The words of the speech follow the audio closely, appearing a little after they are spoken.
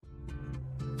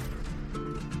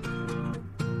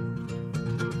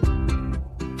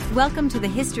Welcome to the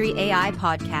History AI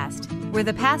podcast, where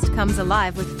the past comes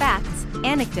alive with facts,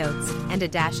 anecdotes, and a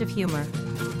dash of humor.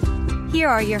 Here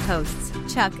are your hosts,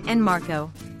 Chuck and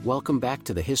Marco. Welcome back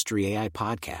to the History AI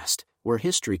podcast, where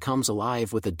history comes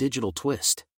alive with a digital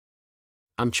twist.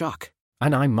 I'm Chuck.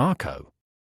 And I'm Marco.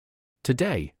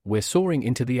 Today, we're soaring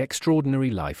into the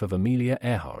extraordinary life of Amelia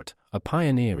Earhart, a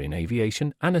pioneer in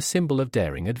aviation and a symbol of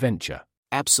daring adventure.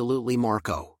 Absolutely,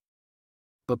 Marco.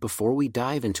 But before we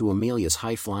dive into Amelia's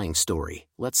high-flying story,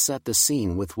 let's set the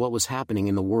scene with what was happening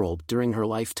in the world during her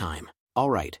lifetime.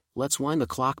 Alright, let's wind the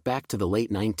clock back to the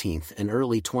late 19th and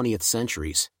early 20th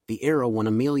centuries, the era when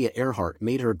Amelia Earhart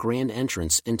made her grand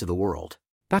entrance into the world.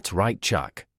 That's right,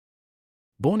 Chuck.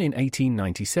 Born in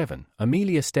 1897,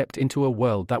 Amelia stepped into a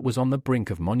world that was on the brink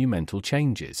of monumental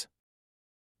changes.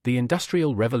 The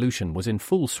Industrial Revolution was in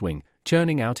full swing,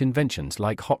 churning out inventions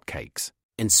like hotcakes.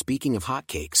 And speaking of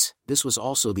hotcakes, this was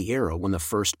also the era when the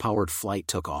first powered flight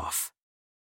took off.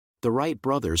 The Wright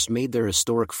brothers made their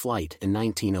historic flight in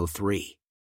 1903.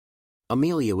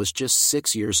 Amelia was just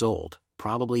 6 years old,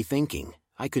 probably thinking,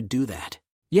 I could do that.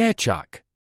 Yeah, Chuck.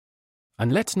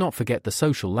 And let's not forget the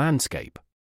social landscape.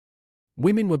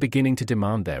 Women were beginning to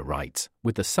demand their rights,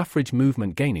 with the suffrage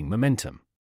movement gaining momentum.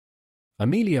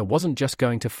 Amelia wasn't just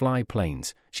going to fly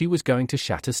planes, she was going to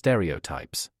shatter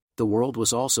stereotypes. The world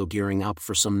was also gearing up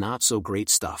for some not-so-great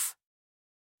stuff.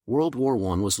 World War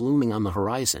I was looming on the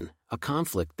horizon, a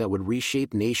conflict that would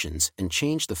reshape nations and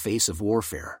change the face of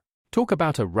warfare. Talk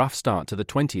about a rough start to the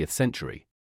 20th century.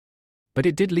 But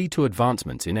it did lead to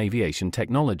advancements in aviation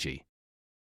technology.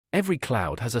 Every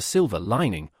cloud has a silver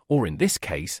lining, or in this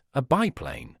case, a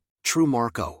biplane. True,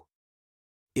 Marco.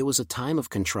 It was a time of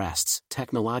contrasts,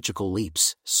 technological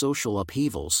leaps, social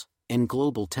upheavals, and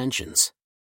global tensions.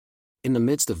 In the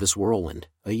midst of this whirlwind,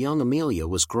 a young Amelia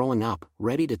was growing up,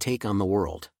 ready to take on the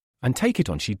world. And take it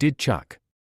on she did, Chuck.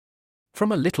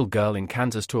 From a little girl in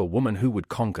Kansas to a woman who would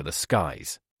conquer the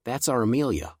skies. That's our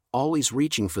Amelia, always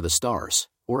reaching for the stars,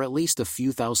 or at least a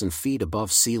few thousand feet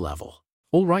above sea level.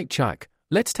 All right, Chuck,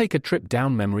 let's take a trip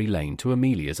down memory lane to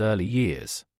Amelia's early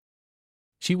years.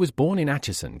 She was born in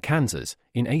Atchison, Kansas,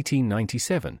 in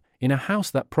 1897, in a house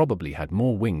that probably had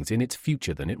more wings in its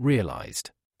future than it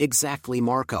realized. Exactly,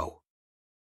 Marco.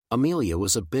 Amelia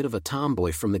was a bit of a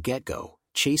tomboy from the get-go,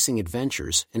 chasing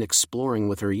adventures and exploring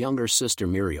with her younger sister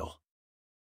Muriel.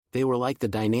 They were like the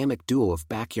dynamic duo of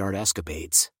backyard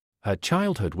escapades. Her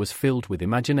childhood was filled with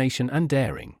imagination and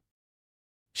daring.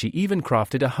 She even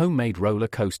crafted a homemade roller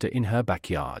coaster in her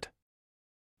backyard.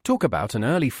 Talk about an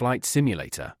early flight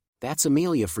simulator. That's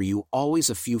Amelia for you, always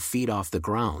a few feet off the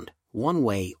ground, one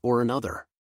way or another.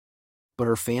 But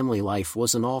her family life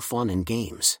wasn't all fun and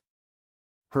games.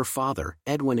 Her father,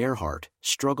 Edwin Earhart,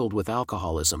 struggled with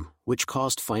alcoholism, which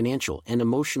caused financial and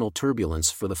emotional turbulence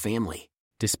for the family.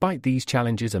 Despite these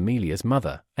challenges, Amelia's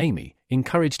mother, Amy,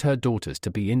 encouraged her daughters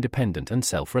to be independent and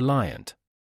self-reliant.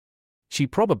 She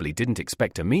probably didn't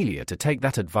expect Amelia to take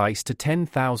that advice to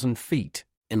 10,000 feet.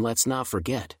 And let's not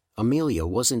forget, Amelia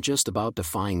wasn't just about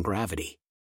defying gravity.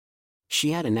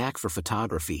 She had a knack for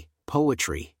photography,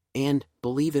 poetry, and,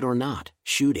 believe it or not,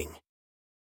 shooting.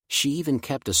 She even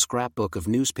kept a scrapbook of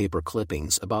newspaper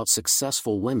clippings about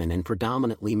successful women in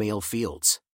predominantly male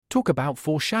fields. Talk about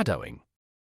foreshadowing.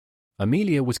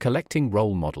 Amelia was collecting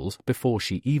role models before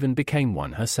she even became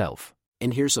one herself.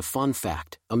 And here's a fun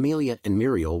fact, Amelia and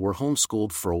Muriel were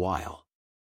homeschooled for a while.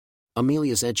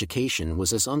 Amelia's education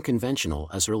was as unconventional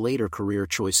as her later career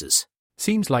choices.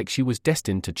 Seems like she was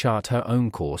destined to chart her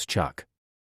own course, Chuck.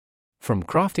 From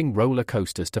crafting roller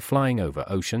coasters to flying over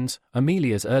oceans,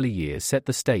 Amelia's early years set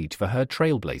the stage for her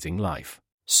trailblazing life.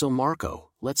 So Marco,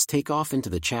 let's take off into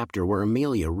the chapter where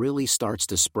Amelia really starts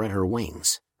to spread her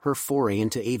wings, her foray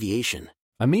into aviation.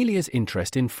 Amelia's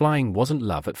interest in flying wasn't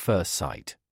love at first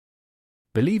sight.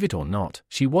 Believe it or not,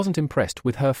 she wasn't impressed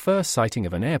with her first sighting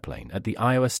of an airplane at the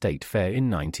Iowa State Fair in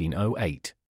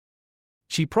 1908.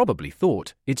 She probably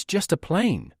thought, it's just a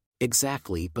plane.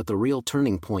 Exactly, but the real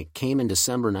turning point came in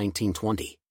December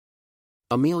 1920.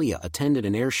 Amelia attended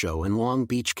an air show in Long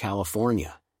Beach,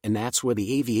 California, and that's where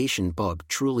the aviation bug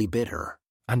truly bit her.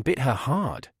 And bit her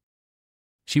hard.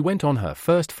 She went on her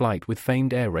first flight with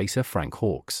famed air racer Frank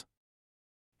Hawks.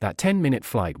 That 10-minute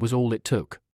flight was all it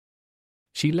took.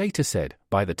 She later said,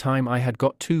 by the time I had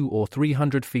got 200 or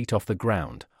 300 feet off the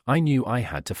ground, I knew I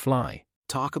had to fly.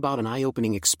 Talk about an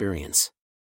eye-opening experience.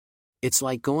 It's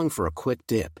like going for a quick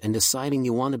dip and deciding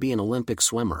you want to be an Olympic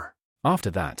swimmer.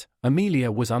 After that,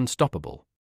 Amelia was unstoppable.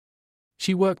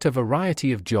 She worked a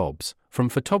variety of jobs, from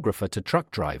photographer to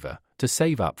truck driver, to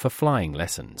save up for flying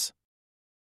lessons.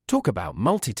 Talk about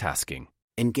multitasking.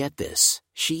 And get this,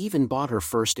 she even bought her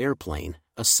first airplane,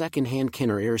 a second-hand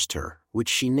Kinner Airster, which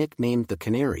she nicknamed the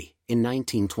Canary, in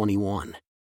 1921.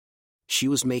 She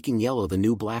was making yellow the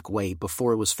new black way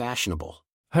before it was fashionable.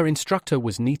 Her instructor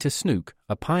was Nita Snook,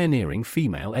 a pioneering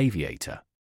female aviator.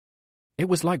 It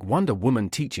was like Wonder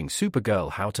Woman teaching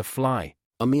Supergirl how to fly.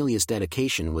 Amelia's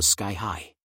dedication was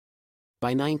sky-high.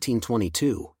 By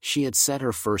 1922, she had set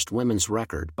her first women's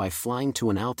record by flying to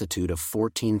an altitude of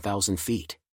 14,000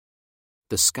 feet.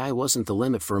 The sky wasn't the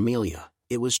limit for Amelia,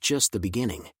 it was just the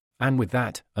beginning. And with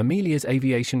that, Amelia's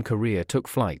aviation career took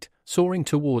flight, soaring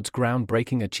towards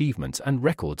groundbreaking achievements and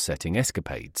record-setting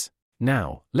escapades.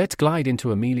 Now, let's glide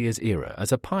into Amelia's era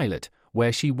as a pilot,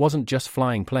 where she wasn't just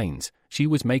flying planes, she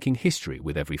was making history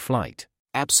with every flight.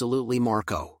 Absolutely,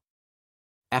 Marco.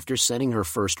 After setting her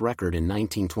first record in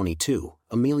 1922,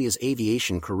 Amelia's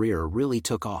aviation career really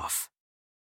took off.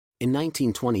 In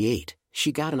 1928,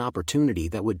 she got an opportunity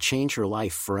that would change her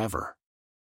life forever.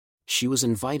 She was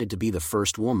invited to be the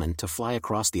first woman to fly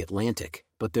across the Atlantic,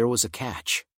 but there was a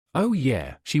catch. Oh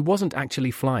yeah, she wasn't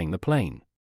actually flying the plane.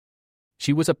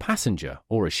 She was a passenger,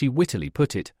 or as she wittily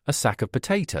put it, a sack of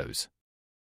potatoes.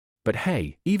 But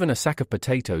hey, even a sack of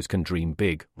potatoes can dream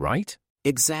big, right?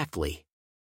 Exactly.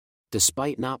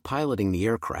 Despite not piloting the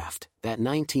aircraft, that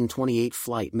 1928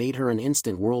 flight made her an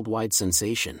instant worldwide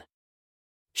sensation.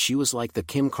 She was like the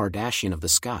Kim Kardashian of the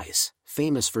skies,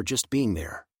 famous for just being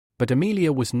there. But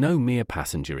Amelia was no mere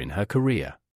passenger in her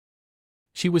career.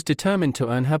 She was determined to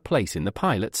earn her place in the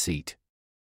pilot's seat.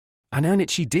 And earn it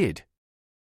she did.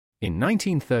 In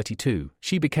 1932,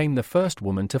 she became the first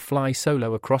woman to fly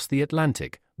solo across the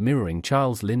Atlantic, mirroring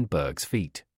Charles Lindbergh's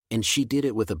feat. And she did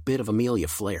it with a bit of Amelia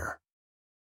flair.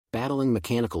 Battling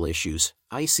mechanical issues,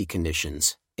 icy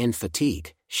conditions, and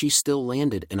fatigue, she still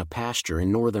landed in a pasture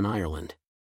in Northern Ireland.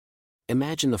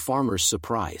 Imagine the farmer's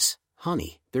surprise.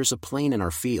 Honey, there's a plane in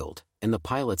our field, and the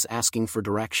pilot's asking for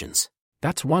directions.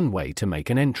 That's one way to make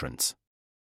an entrance.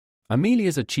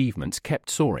 Amelia's achievements kept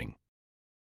soaring.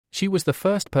 She was the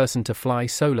first person to fly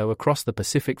solo across the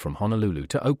Pacific from Honolulu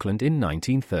to Oakland in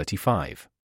 1935.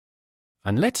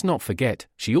 And let's not forget,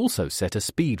 she also set a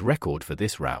speed record for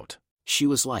this route. She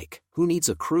was like, who needs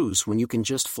a cruise when you can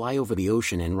just fly over the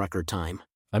ocean in record time?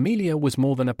 Amelia was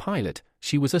more than a pilot,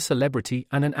 she was a celebrity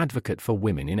and an advocate for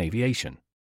women in aviation.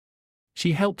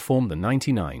 She helped form the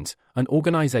 99s, an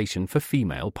organization for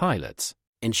female pilots.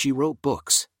 And she wrote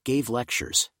books, gave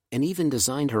lectures, and even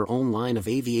designed her own line of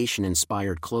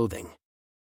aviation-inspired clothing.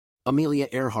 Amelia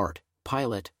Earhart,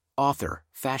 pilot, author,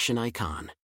 fashion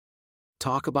icon.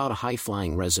 Talk about a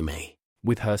high-flying resume.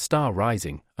 With her star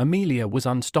rising, Amelia was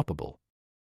unstoppable.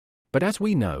 But as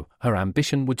we know, her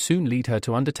ambition would soon lead her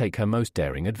to undertake her most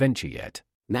daring adventure yet.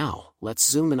 Now, let's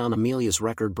zoom in on Amelia's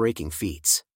record-breaking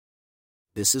feats.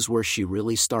 This is where she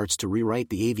really starts to rewrite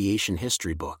the aviation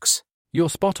history books. You're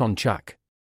spot on, Chuck.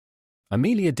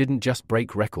 Amelia didn't just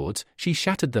break records, she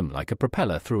shattered them like a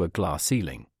propeller through a glass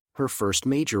ceiling. Her first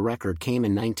major record came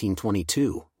in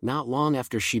 1922, not long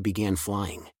after she began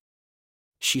flying.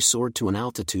 She soared to an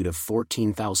altitude of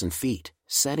 14,000 feet,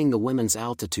 setting the women's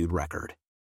altitude record.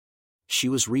 She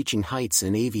was reaching heights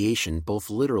in aviation both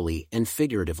literally and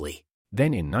figuratively.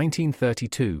 Then in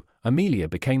 1932, Amelia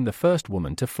became the first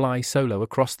woman to fly solo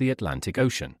across the Atlantic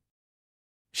Ocean.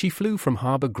 She flew from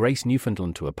Harbour Grace,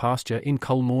 Newfoundland to a pasture in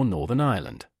Culmore, Northern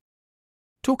Ireland.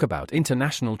 Talk about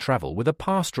international travel with a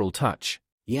pastoral touch.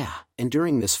 Yeah, and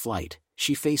during this flight,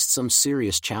 she faced some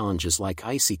serious challenges like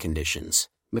icy conditions,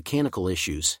 mechanical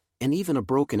issues, and even a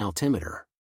broken altimeter.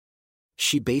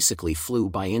 She basically flew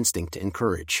by instinct and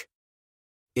courage.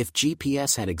 If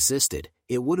GPS had existed,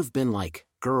 it would have been like,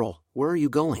 girl, where are you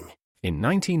going? In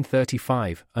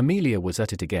 1935, Amelia was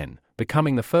at it again,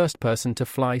 becoming the first person to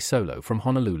fly solo from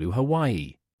Honolulu,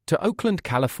 Hawaii, to Oakland,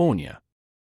 California.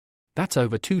 That's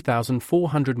over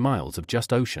 2,400 miles of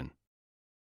just ocean.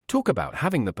 Talk about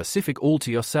having the Pacific all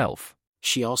to yourself.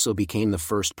 She also became the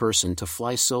first person to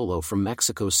fly solo from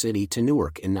Mexico City to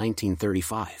Newark in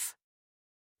 1935.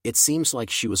 It seems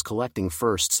like she was collecting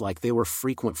firsts like they were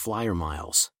frequent flyer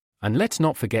miles. And let's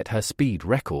not forget her speed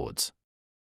records.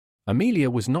 Amelia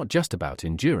was not just about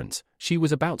endurance, she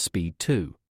was about speed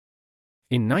too.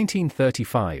 In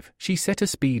 1935, she set a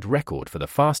speed record for the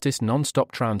fastest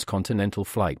non-stop transcontinental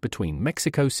flight between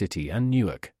Mexico City and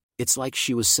Newark. It's like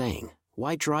she was saying,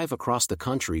 why drive across the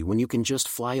country when you can just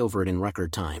fly over it in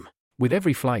record time? With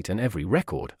every flight and every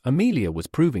record, Amelia was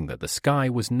proving that the sky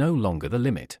was no longer the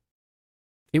limit.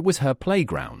 It was her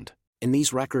playground. And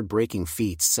these record-breaking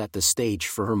feats set the stage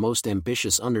for her most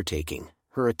ambitious undertaking,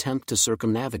 her attempt to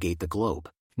circumnavigate the globe.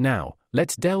 Now,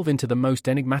 let's delve into the most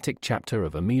enigmatic chapter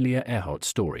of Amelia Earhart's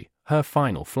story, her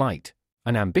final flight.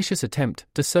 An ambitious attempt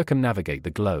to circumnavigate the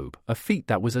globe, a feat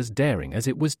that was as daring as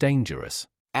it was dangerous.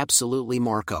 Absolutely,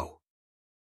 Marco.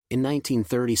 In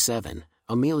 1937,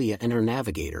 Amelia and her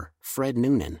navigator, Fred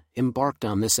Noonan, embarked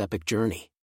on this epic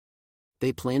journey.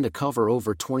 They planned to cover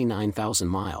over 29,000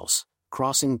 miles,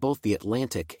 crossing both the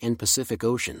Atlantic and Pacific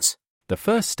Oceans. The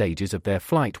first stages of their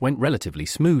flight went relatively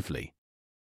smoothly.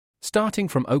 Starting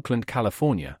from Oakland,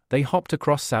 California, they hopped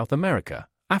across South America,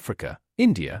 Africa,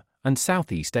 India, and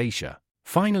Southeast Asia,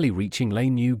 finally reaching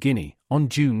New Guinea on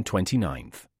June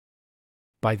 29.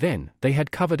 By then, they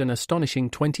had covered an astonishing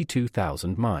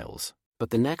 22,000 miles. But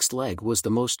the next leg was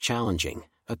the most challenging,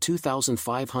 a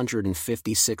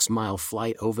 2,556-mile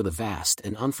flight over the vast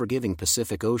and unforgiving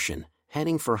Pacific Ocean,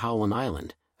 heading for Howland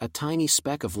Island, a tiny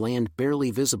speck of land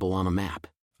barely visible on a map.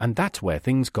 And that's where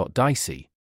things got dicey.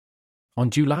 On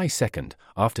July 2nd,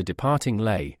 after departing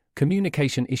Lae,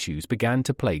 communication issues began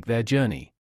to plague their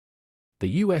journey. The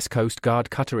U.S. Coast Guard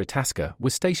cutter Itasca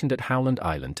was stationed at Howland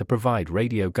Island to provide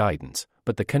radio guidance,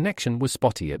 but the connection was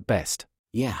spotty at best.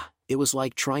 Yeah, it was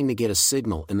like trying to get a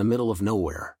signal in the middle of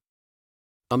nowhere.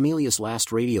 Amelia's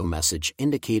last radio message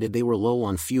indicated they were low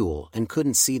on fuel and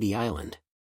couldn't see the island.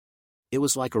 It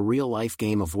was like a real-life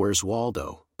game of Where's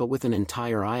Waldo, but with an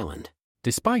entire island.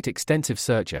 Despite extensive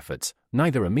search efforts,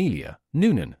 neither Amelia,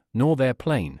 Noonan, nor their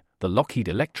plane, the Lockheed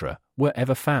Electra, were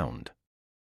ever found.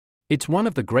 It's one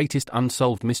of the greatest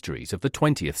unsolved mysteries of the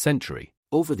 20th century.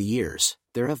 Over the years,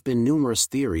 there have been numerous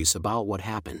theories about what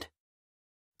happened.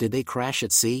 Did they crash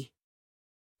at sea?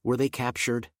 Were they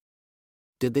captured?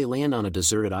 Did they land on a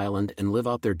deserted island and live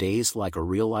out their days like a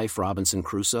real-life Robinson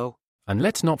Crusoe? And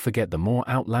let's not forget the more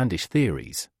outlandish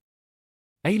theories.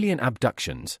 Alien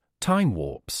abductions, time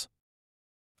warps.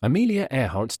 Amelia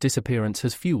Earhart's disappearance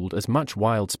has fueled as much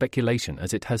wild speculation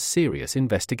as it has serious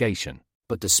investigation.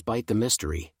 But despite the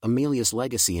mystery, Amelia's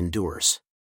legacy endures.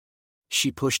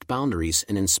 She pushed boundaries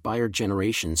and inspired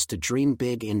generations to dream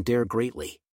big and dare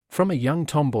greatly. From a young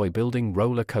tomboy building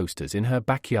roller coasters in her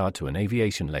backyard to an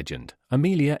aviation legend,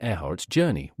 Amelia Earhart's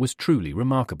journey was truly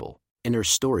remarkable. And her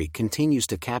story continues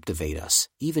to captivate us,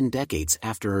 even decades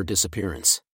after her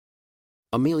disappearance.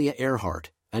 Amelia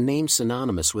Earhart, a name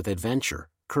synonymous with adventure,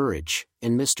 courage,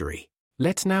 and mystery.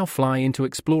 Let's now fly into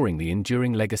exploring the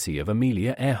enduring legacy of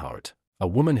Amelia Earhart, a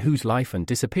woman whose life and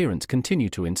disappearance continue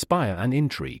to inspire and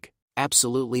intrigue.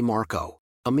 Absolutely, Marco.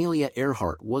 Amelia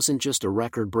Earhart wasn't just a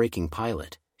record-breaking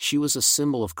pilot, she was a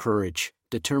symbol of courage,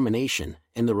 determination,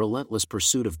 and the relentless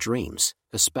pursuit of dreams,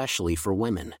 especially for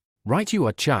women. Right you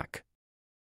are, Chuck.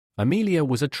 Amelia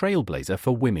was a trailblazer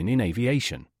for women in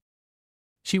aviation.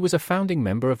 She was a founding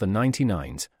member of the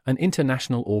 99s, an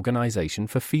international organization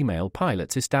for female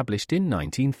pilots established in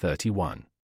 1931.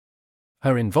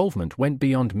 Her involvement went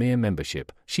beyond mere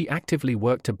membership. She actively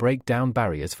worked to break down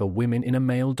barriers for women in a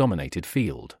male-dominated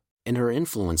field. And her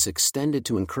influence extended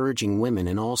to encouraging women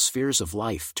in all spheres of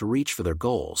life to reach for their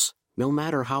goals, no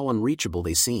matter how unreachable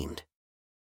they seemed.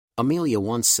 Amelia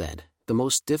once said, "The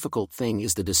most difficult thing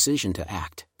is the decision to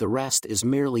act, the rest is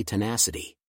merely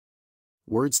tenacity."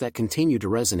 Words that continue to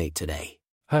resonate today.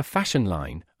 Her fashion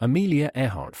line, Amelia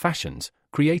Earhart Fashions,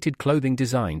 created clothing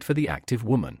designed for the active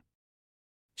woman.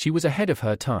 She was ahead of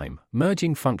her time,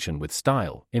 merging function with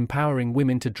style, empowering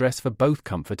women to dress for both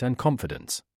comfort and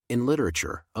confidence. In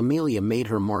literature, Amelia made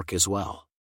her mark as well.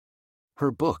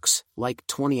 Her books, like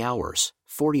 20 Hours,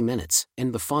 40 Minutes,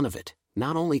 and The Fun of It,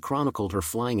 not only chronicled her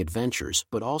flying adventures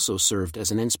but also served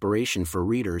as an inspiration for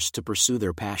readers to pursue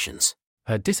their passions.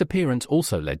 Her disappearance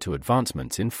also led to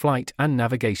advancements in flight and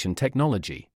navigation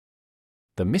technology.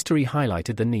 The mystery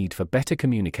highlighted the need for better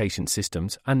communication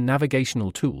systems and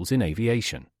navigational tools in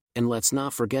aviation. And let's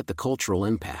not forget the cultural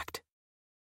impact.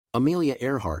 Amelia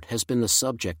Earhart has been the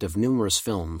subject of numerous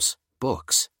films,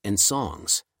 books, and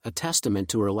songs, a testament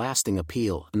to her lasting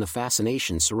appeal and the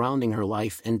fascination surrounding her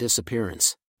life and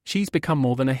disappearance. She's become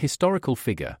more than a historical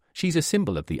figure, she's a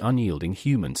symbol of the unyielding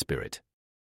human spirit.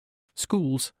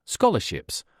 Schools,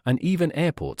 scholarships, and even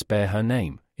airports bear her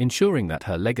name, ensuring that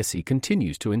her legacy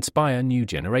continues to inspire new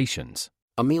generations.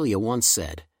 Amelia once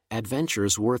said, "Adventure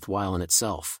is worthwhile in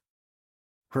itself."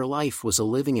 Her life was a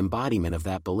living embodiment of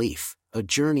that belief, a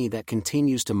journey that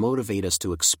continues to motivate us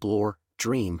to explore,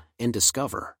 dream, and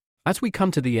discover. As we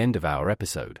come to the end of our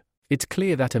episode, it's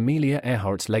clear that Amelia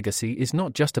Earhart's legacy is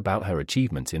not just about her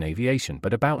achievements in aviation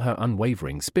but about her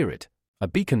unwavering spirit, a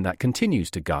beacon that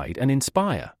continues to guide and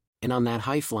inspire. And on that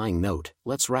high-flying note,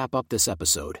 let's wrap up this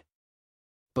episode.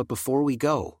 But before we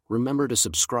go, remember to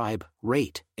subscribe,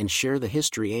 rate, and share the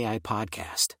History AI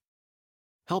podcast.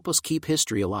 Help us keep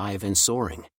history alive and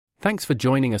soaring. Thanks for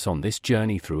joining us on this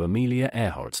journey through Amelia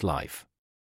Earhart's life.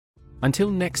 Until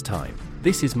next time.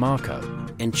 This is Marco.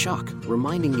 And Chuck,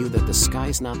 reminding you that the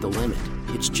sky's not the limit,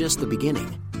 it's just the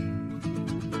beginning.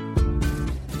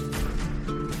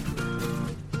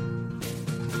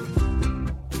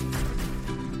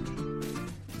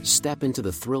 Step into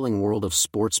the thrilling world of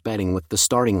sports betting with The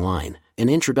Starting Line, an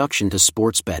introduction to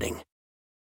sports betting.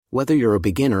 Whether you're a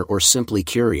beginner or simply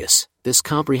curious, this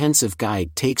comprehensive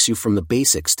guide takes you from the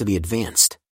basics to the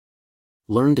advanced.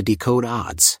 Learn to decode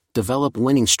odds, develop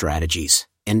winning strategies,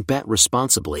 and bet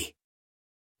responsibly.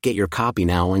 Get your copy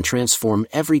now and transform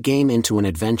every game into an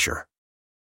adventure.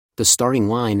 The Starting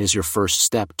Line is your first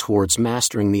step towards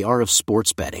mastering the art of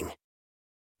sports betting.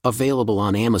 Available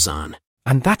on Amazon.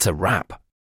 And that's a wrap.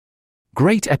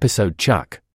 Great episode,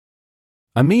 Chuck.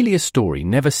 Amelia's story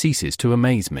never ceases to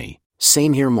amaze me.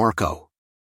 Same here, Marco.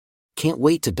 Can't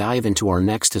wait to dive into our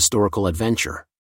next historical adventure.